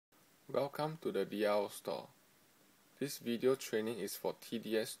Welcome to the TheDROstore. This video training is for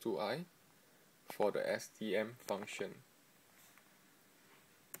TDS-2i for the SDM function.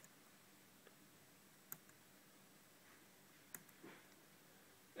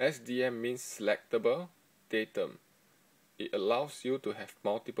 SDM means Selectable Datum. It allows you to have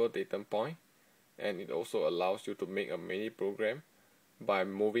multiple datum points, and it also allows you to make a mini program by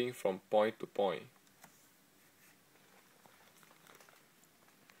moving from point to point.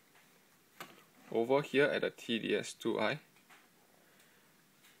 Over here at the TDS-2i,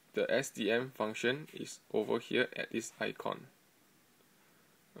 the SDM function is over here at this icon.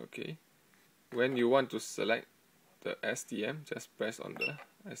 Okay, when you want to select the SDM, just press on the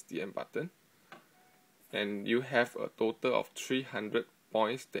SDM button, and you have a total of 300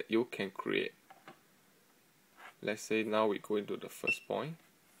 points that you can create. Let's say now we go into the first point,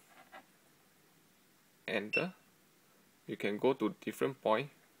 enter. You can go to different point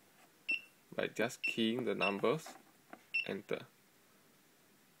by just keying the numbers, enter.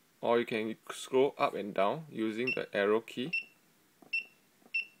 Or you can scroll up and down using the arrow key.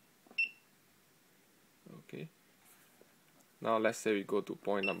 Okay. Now let's say we go to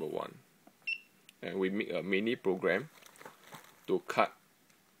point number 1, and we make a mini program to cut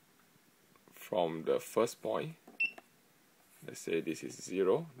from the first point. Let's say this is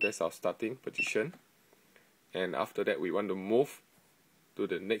 0, that's our starting position, and after that we want to move to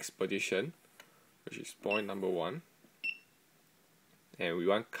the next position, which is point number 1, and we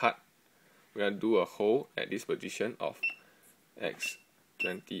want to do a hole at this position of x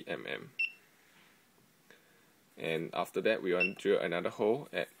 20 mm, and after that we want to drill another hole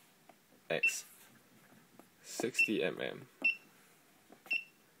at x 60 mm,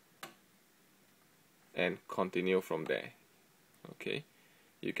 and continue from there. Okay,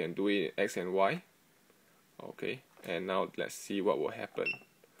 you can do it in x and y. Okay, and now let's see what will happen.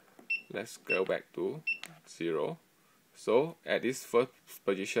 Let's go back to 0. So at this first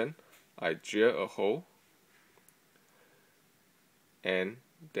position, I drill a hole, and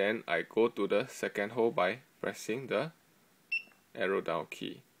then I go to the second hole by pressing the arrow down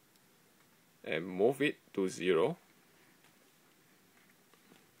key and move it to 0.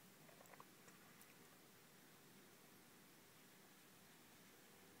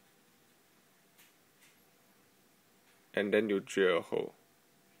 And then you drill a hole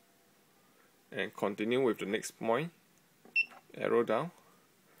and continue with the next point, arrow down,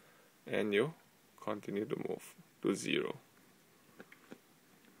 and you continue to move to 0.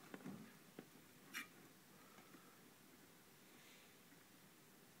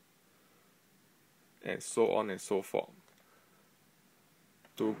 And so on and so forth.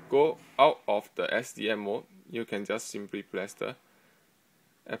 To go out of the SDM mode, you can just simply press the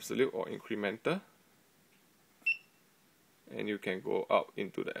absolute or incremental, and you can go out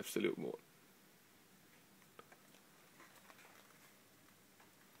into the absolute mode.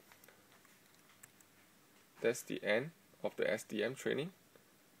 That's the end of the SDM training.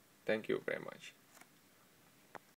 Thank you very much.